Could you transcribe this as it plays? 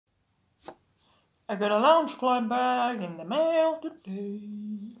I got a Loungefly bag in the mail today.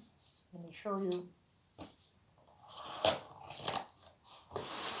 Let me show you.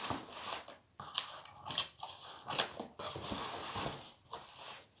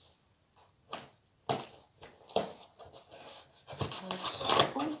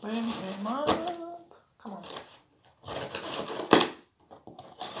 Let's open him up. Come on.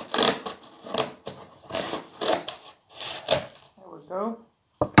 There we go.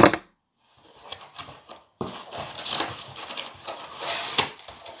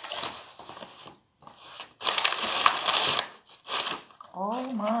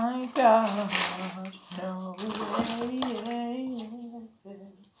 Oh my God, no way.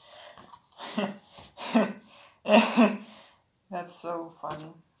 That's so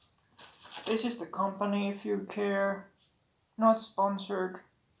funny. This is the company if you care. Not sponsored.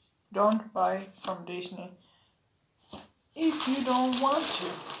 Don't buy from Disney. If you don't want to,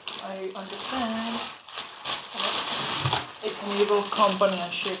 I understand. It's an evil company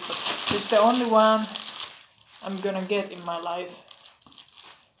and shit, but it's the only one I'm gonna get in my life.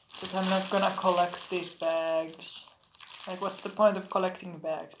 Because I'm not gonna collect these bags. Like, what's the point of collecting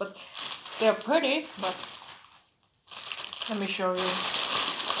bags? But they're pretty, but let me show you.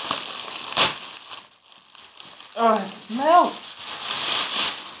 Oh, it smells!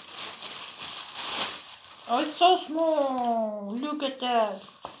 Oh, it's so small! Look at that!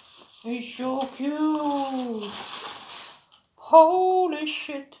 It's so cute! Holy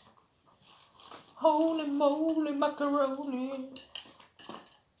shit! Holy moly macaroni!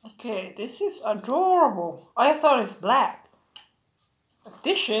 Okay, this is adorable. I thought it's black. But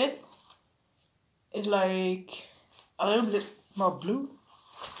this shit is like a little bit more blue.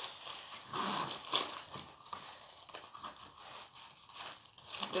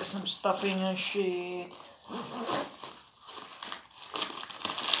 There's some stuffing and shit.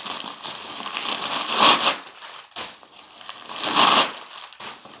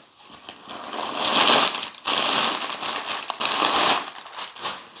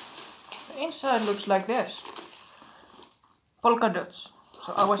 The inside looks like this. Polka dots.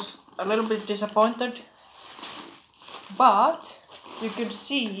 So I was a little bit disappointed. But you could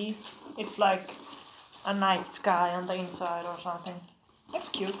see it's like a night sky on the inside or something. That's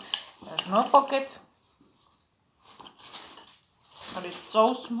cute. There's no pocket. But it's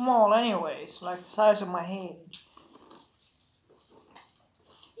so small anyways, like the size of my head.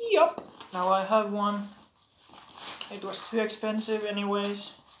 Yup. Now I have one. It was too expensive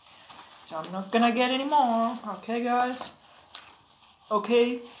anyways. So I'm not gonna get any more. Okay, guys?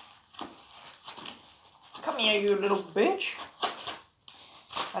 Okay? Come here, you little bitch.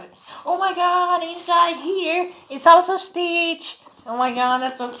 Oh my God, inside here, it's also Stitch. Oh my God,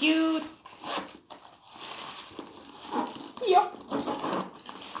 that's so cute. Yup.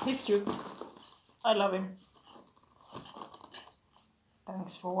 He's cute. I love him.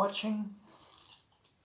 Thanks for watching.